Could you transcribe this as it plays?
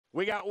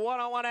We got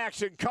one-on-one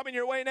action coming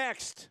your way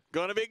next.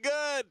 Gonna be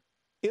good.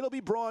 It'll be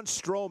Braun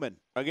Strowman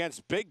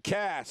against Big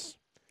Cass.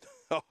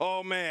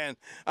 Oh, man.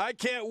 I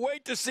can't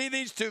wait to see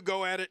these two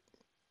go at it.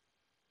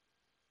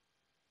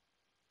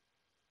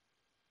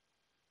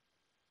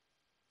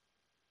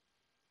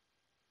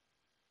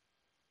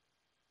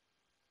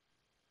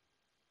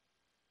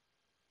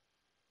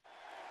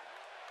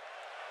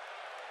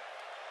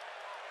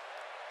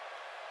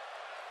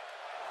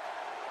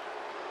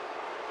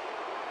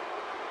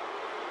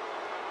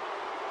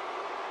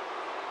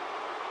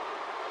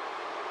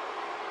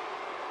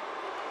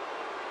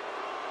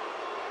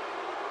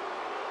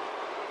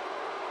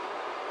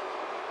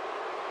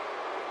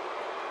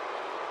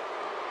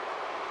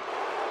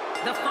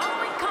 The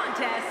following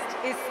contest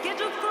is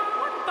scheduled for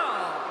one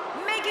fall,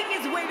 making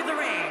his way to the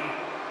ring,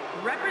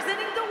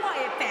 representing the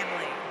Wyatt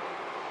family,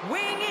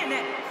 weighing in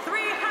at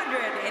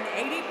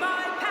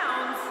 385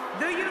 pounds,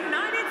 the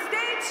United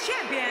States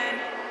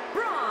Champion,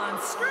 Braun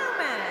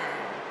Strowman.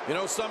 You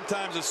know,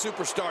 sometimes a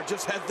superstar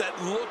just has that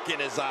look in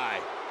his eye.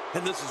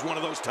 And this is one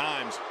of those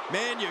times.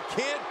 Man, you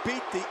can't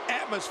beat the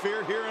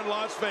atmosphere here in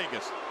Las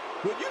Vegas.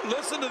 Would you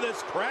listen to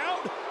this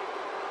crowd?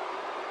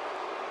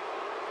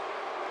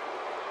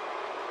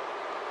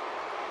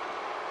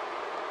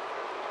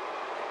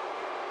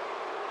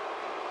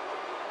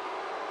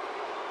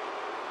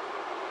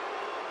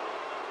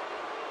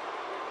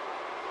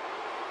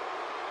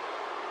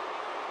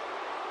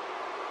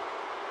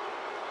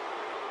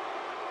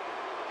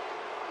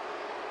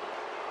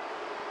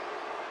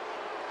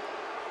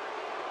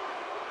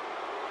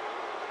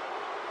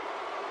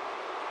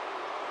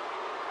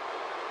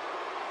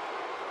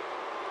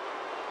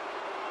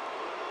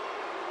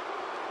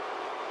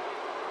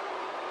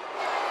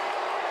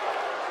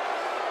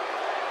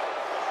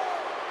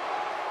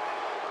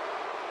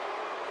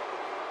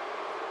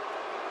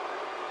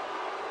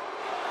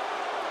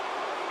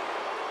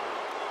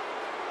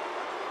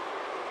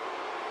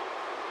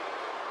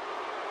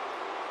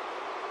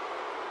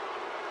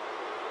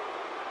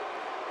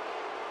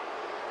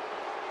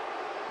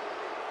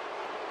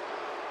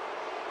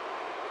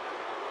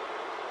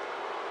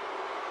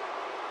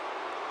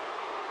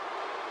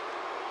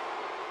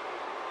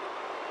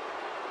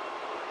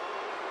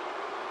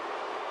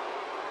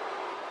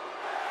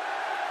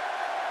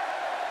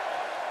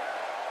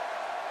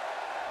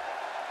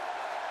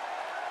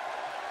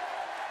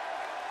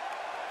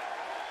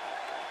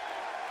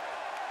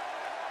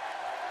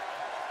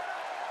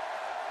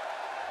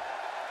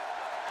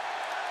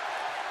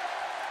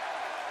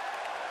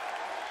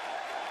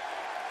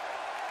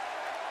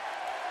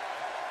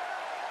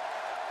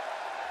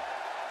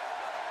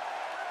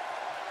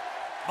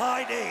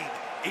 My name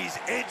is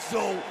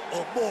Enzo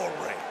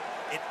Amore,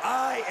 and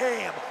I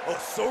am a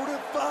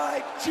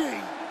certified G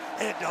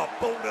and a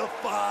bona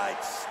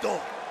fide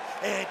star,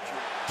 and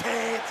you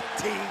can't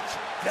teach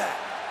that.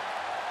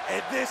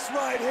 And this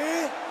right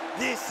here,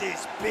 this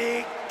is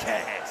Big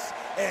Cass,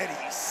 and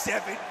he's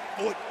 7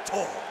 foot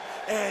tall,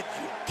 and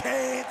you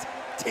can't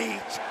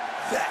teach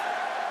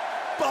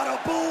that.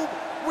 Bada boom,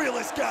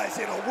 realest guys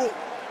in a room.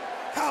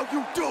 How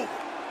you doing?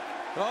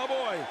 Oh,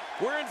 boy,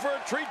 we're in for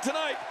a treat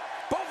tonight.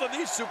 Both of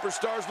these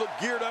superstars look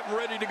geared up and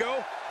ready to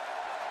go.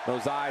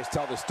 Those eyes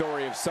tell the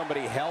story of somebody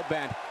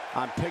hell-bent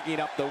on picking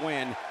up the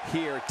win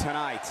here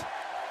tonight.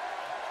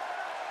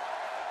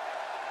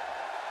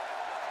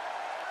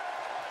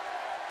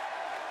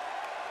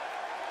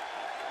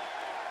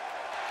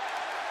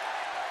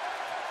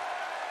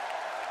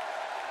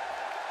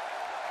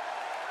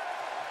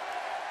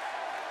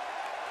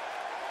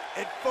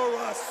 And for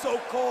our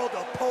so-called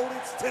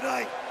opponents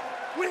tonight,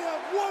 we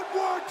have one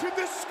word to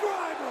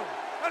describe them,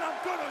 and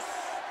I'm gonna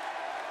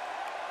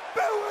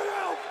spell it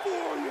out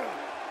for you.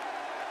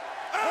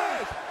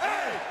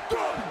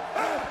 S-A-W-F-T.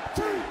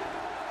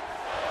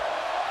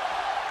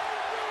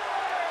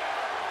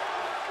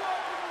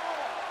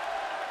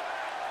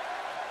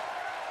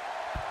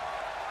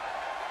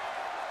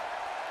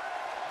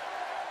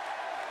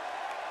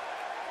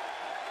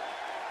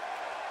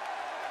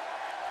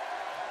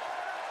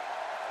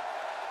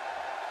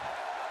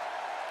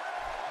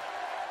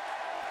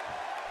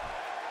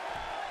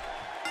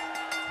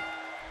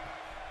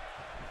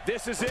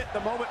 This is it,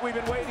 the moment we've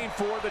been waiting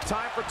for. The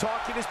time for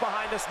talking is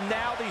behind us.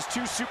 Now these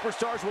two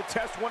superstars will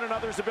test one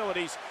another's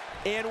abilities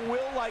and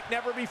will like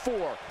never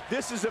before.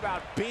 This is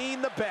about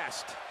being the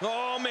best.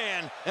 Oh,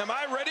 man, am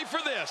I ready for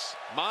this?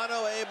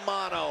 Mano a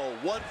mano.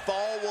 One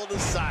fall will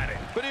decide it.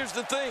 But here's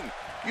the thing.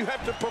 You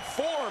have to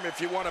perform if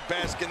you want to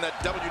bask in that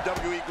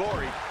WWE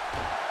glory.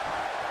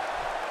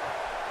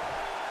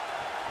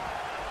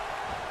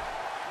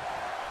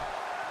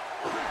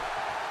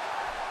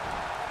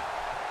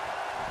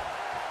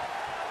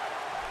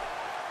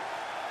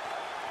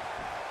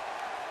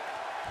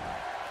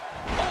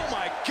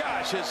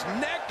 Gosh, his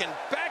neck and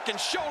back and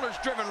shoulders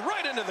driven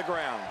right into the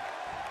ground.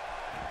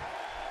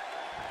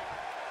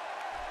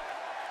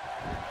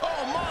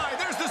 Oh my,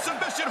 there's the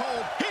submission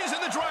hold. He's in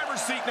the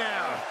driver's seat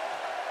now.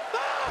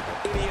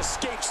 And he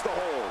escapes the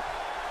hold.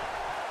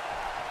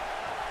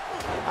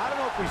 I don't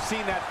know if we've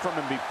seen that from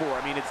him before.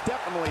 I mean, it's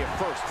definitely a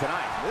first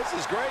tonight. This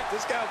is great.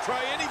 This guy will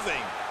try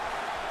anything.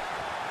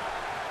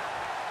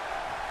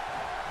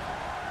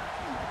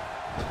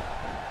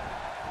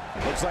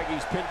 Looks like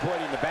he's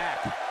pinpointing the back.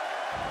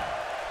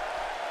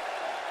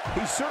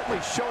 He's certainly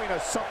showing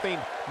us something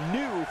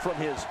new from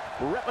his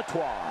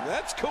repertoire.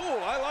 That's cool.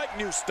 I like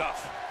new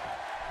stuff.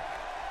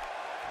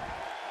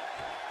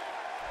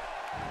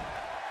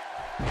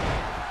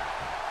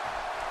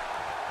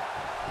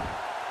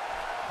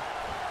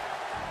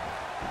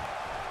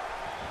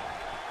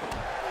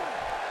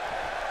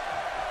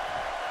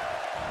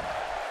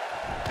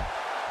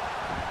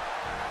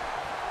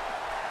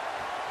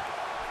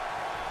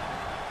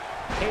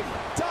 A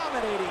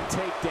dominating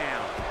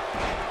takedown.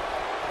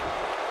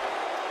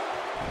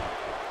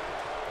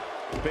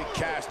 Big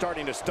Cass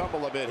starting to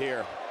stumble a bit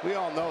here. We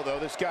all know, though,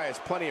 this guy has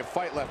plenty of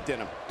fight left in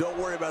him. Don't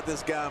worry about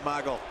this guy,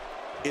 Michael.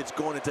 It's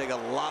going to take a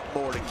lot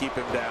more to keep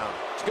him down.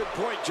 It's a good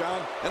point, John.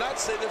 And I'd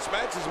say this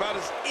match is about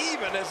as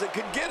even as it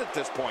could get at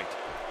this point.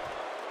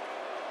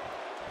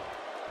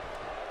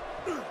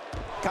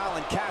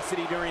 Colin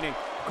Cassidy doing a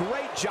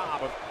great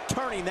job of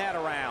turning that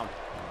around.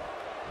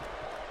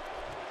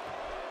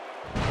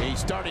 He's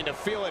starting to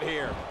feel it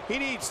here. He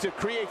needs to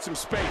create some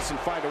space and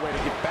find a way to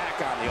get back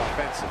on the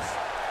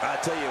offensive. I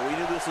tell you, we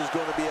knew this was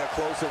going to be a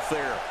close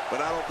affair,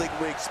 but I don't think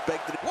we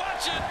expected it.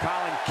 Watch it!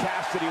 Colin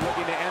Cassidy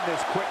looking to end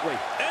this quickly.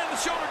 And the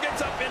shoulder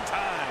gets up in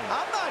time.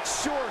 I'm not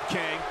sure,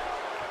 King.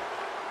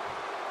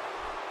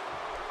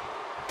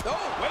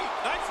 Oh, wait,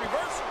 nice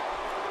reversal.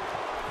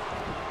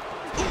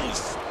 Ooh,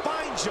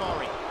 spine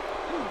jarring.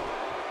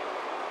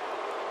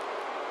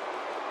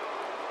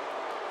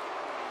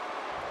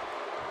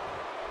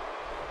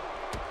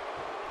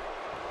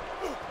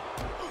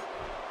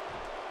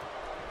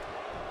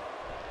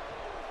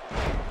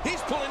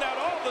 He's pulling out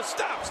all the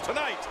stops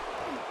tonight.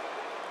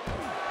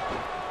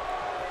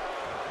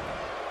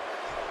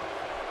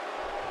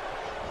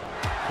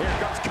 Here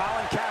comes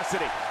Colin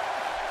Cassidy.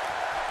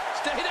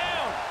 Stay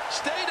down!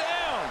 Stay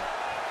down!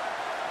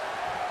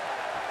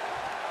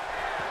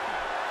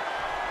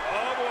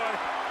 Oh, boy.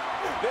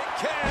 Big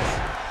Cass.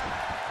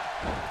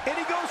 And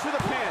he goes for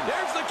the pin.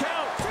 There's the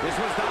count. This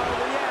one's not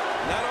over yet.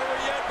 Not over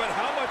yet, but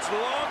how much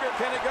longer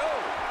can it go?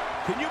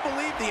 Can you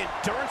believe the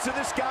endurance of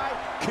this guy?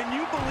 Can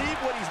you believe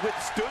what he's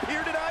withstood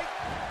here tonight?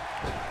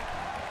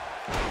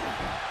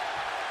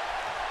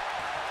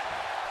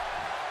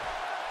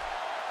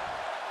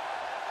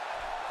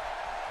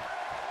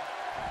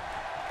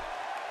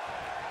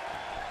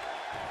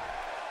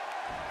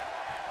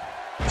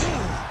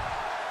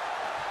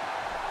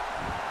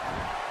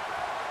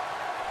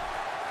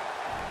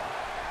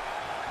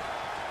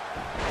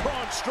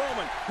 Braun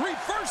Strowman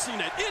reversing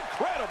it.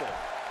 Incredible.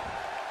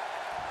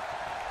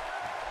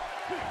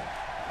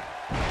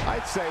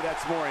 I'd say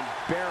that's more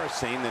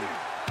embarrassing than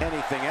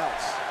anything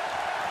else.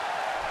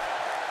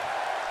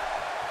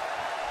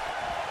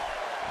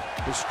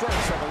 The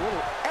strikes have a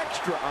little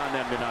extra on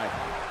them tonight.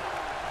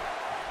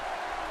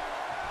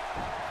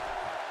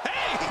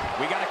 Hey!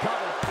 We got a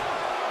cover.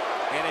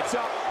 And it's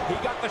up. He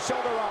got the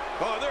shoulder up.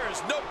 Oh, there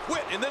is no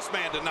quit in this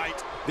man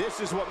tonight. This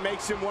is what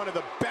makes him one of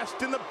the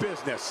best in the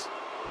business.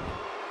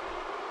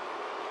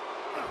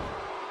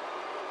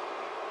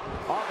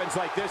 Offense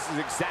like this is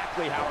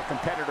exactly how a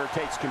competitor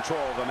takes control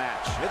of a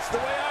match. It's the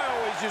way I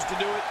always used to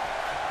do it.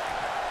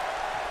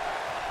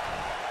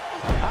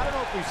 I don't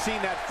know if we've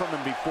seen that from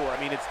him before. I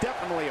mean, it's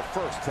definitely a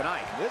first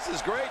tonight. This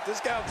is great. This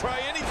guy will try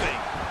anything.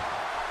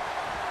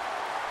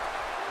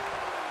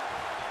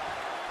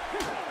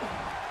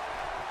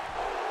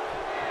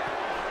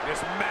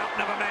 This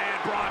mountain of a man,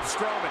 Braun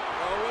Strowman.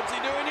 Oh, what's he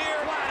doing here?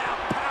 Flat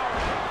out power.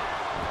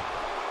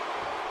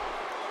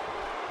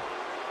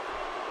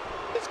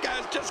 This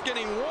guy's just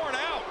getting worn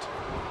out.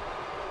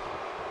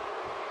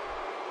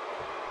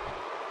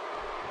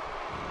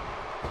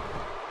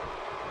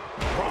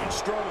 Braun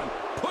Strowman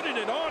putting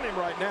it on him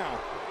right now.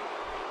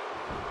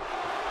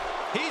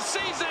 He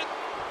sees it.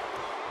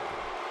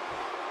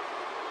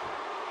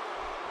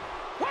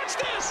 Watch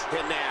this.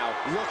 And now,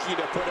 looking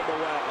to put him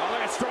away. Oh,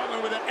 look at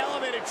Strowman with an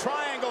elevated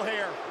triangle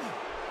here.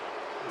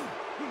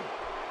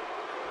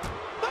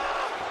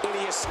 And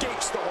he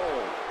escapes the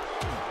hold.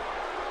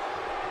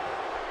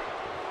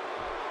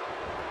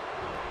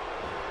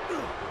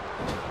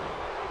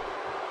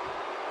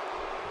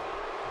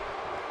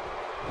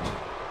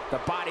 The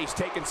body's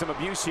taking some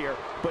abuse here,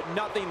 but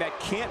nothing that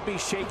can't be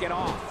shaken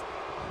off.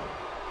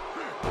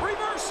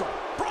 Reversal.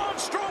 Braun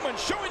Strowman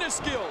showing his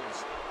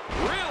skills.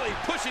 Really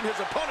pushing his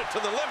opponent to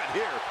the limit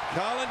here.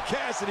 Colin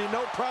Cassidy,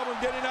 no problem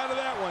getting out of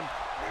that one.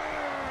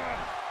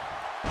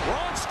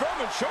 Braun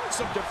Strowman showing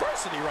some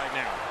diversity right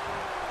now.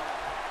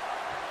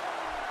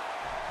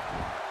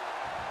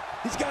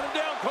 He's got him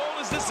down, Cole.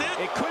 Is this it?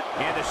 It could.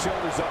 And the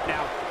shoulder's up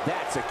now.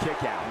 That's a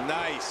kick out.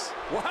 Nice.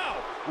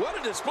 Wow. What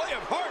a display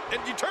of heart and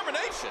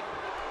determination.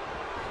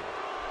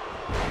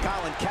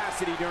 Colin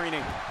Cassidy doing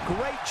a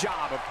great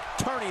job of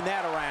turning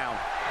that around.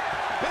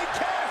 Big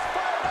Cass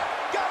fired up.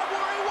 Got him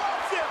where he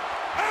wants him.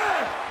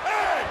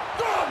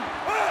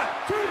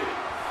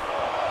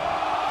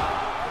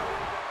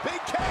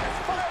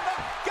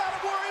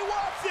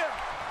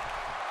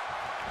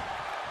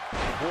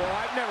 Well,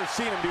 I've never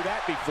seen him do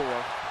that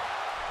before.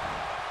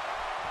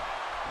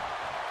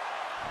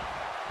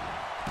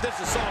 This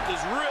assault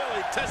is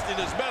really testing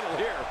his mettle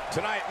here.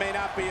 Tonight may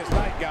not be his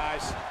night,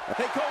 guys.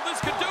 Hey, Cole, this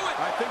could do it.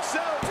 I think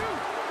so.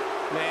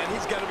 Man,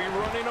 he's got to be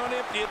running on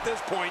empty at this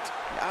point.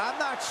 I'm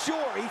not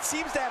sure. He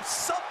seems to have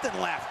something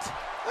left.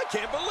 I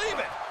can't believe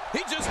it.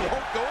 He just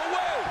won't go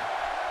away.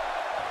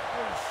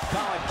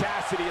 Colin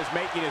Cassidy is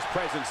making his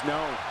presence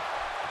known.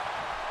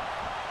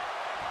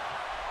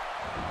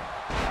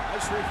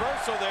 Nice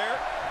reversal there.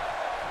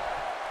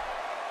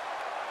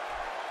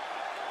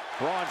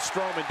 Braun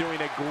Strowman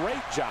doing a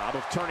great job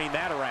of turning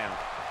that around.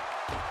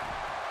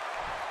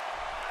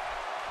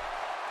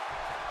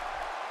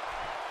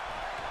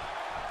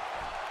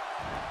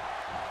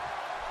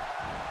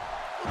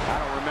 I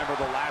don't remember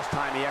the last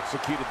time he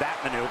executed that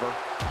maneuver.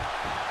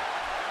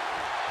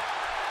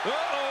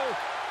 Uh-oh,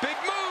 big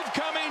move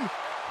coming.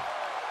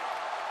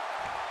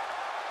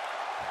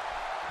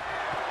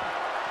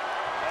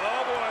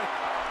 Oh, boy.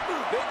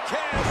 Big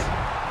Cass.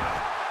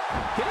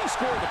 Can he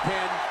score the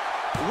pin?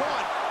 1,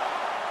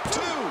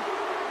 2.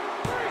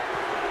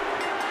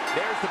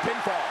 There's the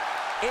pinfall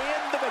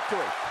and the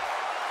victory.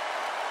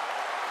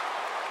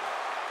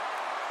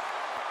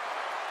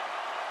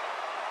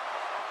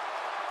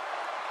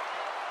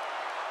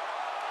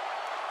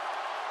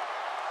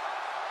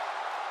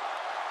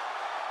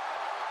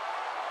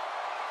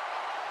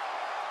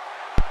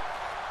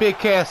 Big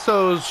Cass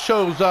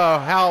shows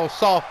how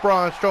soft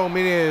Braun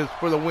Strowman is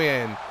for the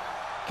win.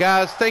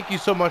 Guys, thank you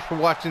so much for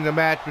watching the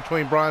match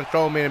between Braun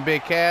Strowman and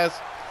Big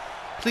Cass.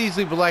 Please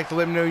leave a like to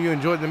let me know you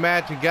enjoyed the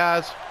match. And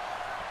guys,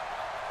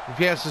 if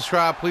you haven't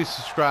subscribed, please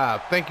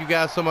subscribe. Thank you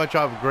guys so much.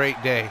 Have a great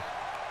day.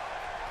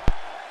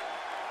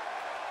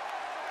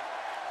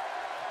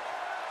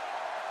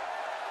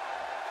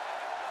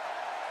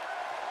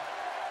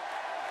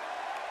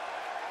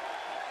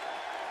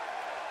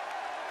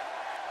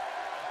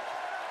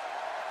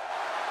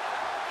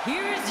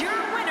 Here's your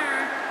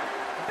winner,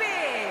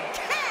 Big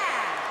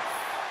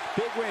Cass.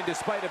 Big win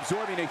despite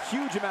absorbing a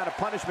huge amount of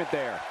punishment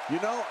there. You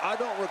know, I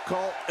don't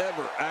recall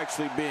ever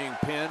actually being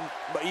pinned,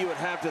 but you would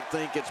have to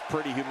think it's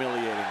pretty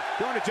humiliating.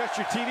 Don't adjust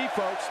your TV,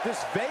 folks.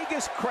 This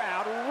Vegas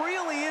crowd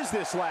really is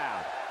this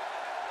loud.